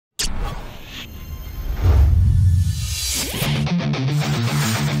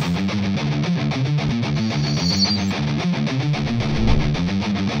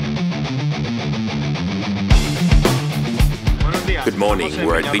morning,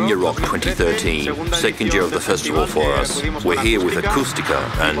 we're at Viña Rock 2013, second year of the festival for us. We're here with Acústica,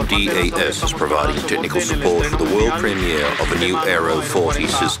 and D.A.S is providing technical support for the world premiere of a new Aero 40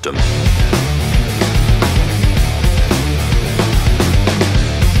 system.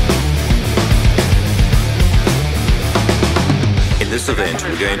 In this event,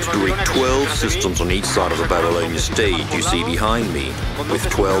 we're going to rig 12 systems on each side of the Babylonia stage you see behind me, with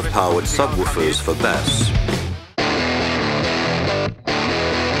 12 powered subwoofers for bass.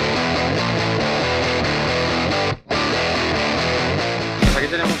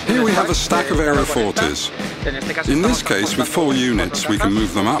 Here we have a stack of Aero 40s. In this case, with 4 units, we can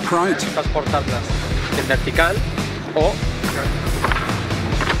move them upright,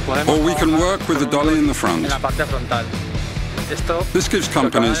 or we can work with the dolly in the front. This gives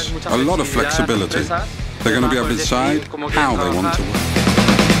companies a lot of flexibility. They're going to be able to decide how they want to work.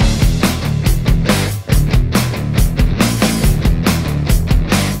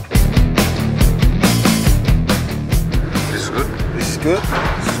 This is good. This is good.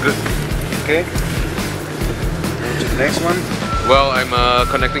 This is good. Okay. To the next one. Well, I'm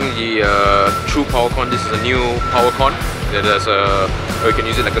connecting the true power con. This is a new power con. There's you can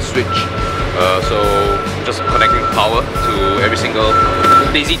use it like a switch. So just connecting power to every single,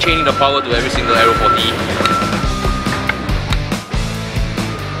 daisy chaining the power to every single Aero 40.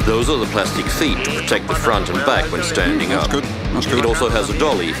 Those are the plastic feet to protect the front and back when standing up. That's good. That's good. It also has a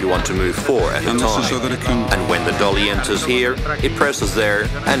dolly if you want to move 4 at a time. So that it can... And when the dolly enters here, it presses there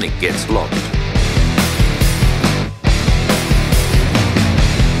and it gets locked.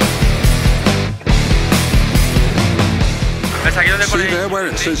 See there where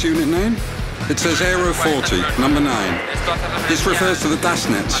it says unit name? It says Aero 40, number 9. This refers to the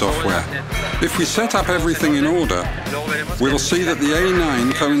D.A.S software. If we set up everything in order, we will see that the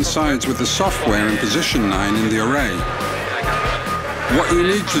A9 coincides with the software in position 9 in the array. What you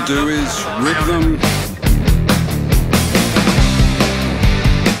need to do is rig them.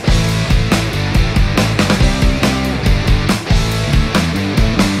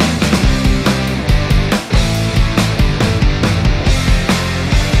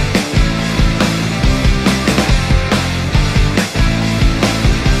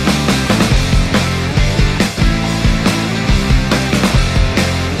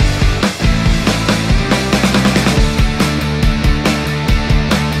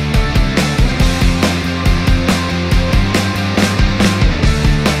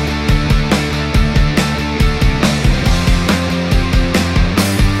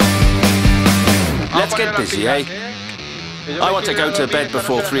 Let's get busy, eh? I want to go to bed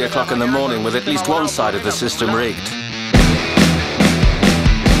before 3 o'clock in the morning with at least one side of the system rigged.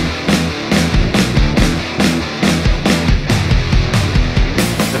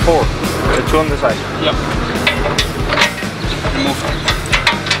 The 4. The 2 on the side. Yep. Move.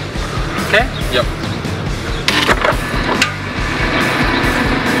 Okay? Yep.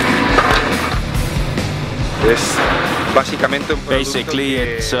 Basically,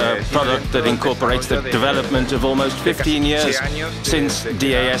 it's a product that incorporates the development of almost 15 years since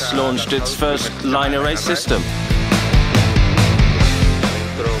D.A.S launched its first line array system.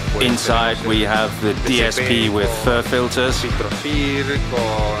 Inside we have the DSP with fur filters,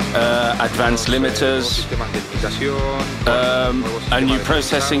 advanced limiters, a new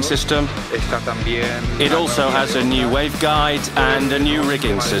processing system. It also has a new waveguide and a new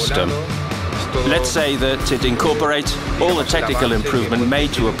rigging system. Let's say that it incorporates all the technical improvement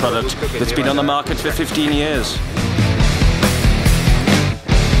made to a product that's been on the market for 15 years.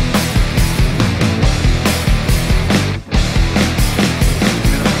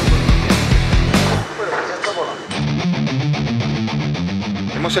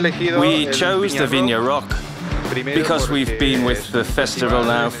 We chose the Viña Rock because we've been with the festival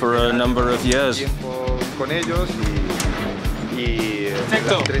now for a number of years.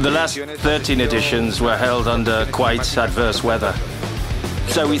 The last 13 editions were held under quite adverse weather.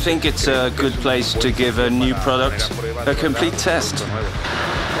 So we think it's a good place to give a new product a complete test.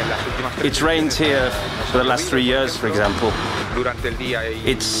 It's rained here for the last 3 years, for example.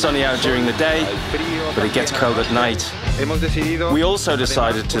 It's sunny out during the day, but it gets cold at night. We also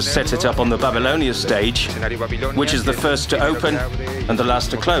decided to set it up on the Babylonia stage, which is the first to open and the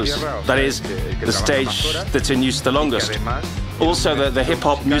last to close. That is, the stage that's in use the longest. Also, the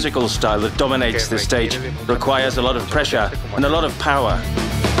hip-hop musical style that dominates this stage requires a lot of pressure and a lot of power.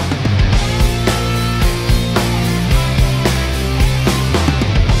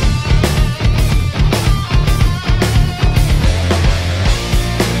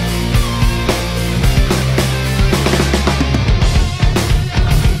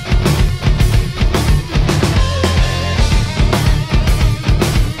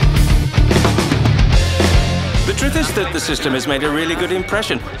 noticed that the system has made a really good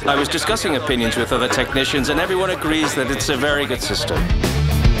impression. I was discussing opinions with other technicians, and everyone agrees that it's a very good system.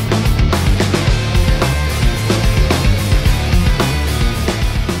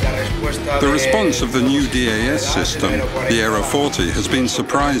 The response of the new D.A.S. system, the Aero 40, has been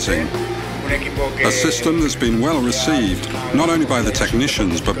surprising. A system that's been well received, not only by the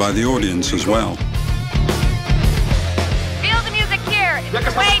technicians, but by the audience as well. Feel the music here.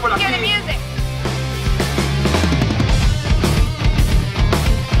 It's wait to hear the music.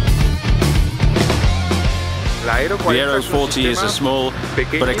 The Aero 40 is a small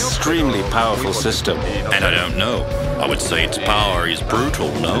but extremely powerful system. And I don't know. I would say its power is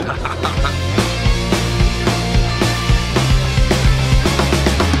brutal, no?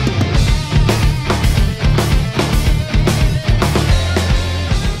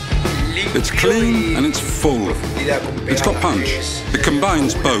 It's clean and it's full. It's got punch. It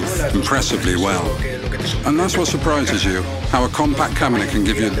combines both impressively well. And that's what surprises you, how a compact cabinet can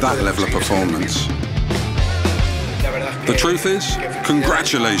give you that level of performance. The truth is,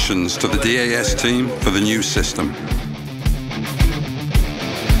 congratulations to the D.A.S. team for the new system.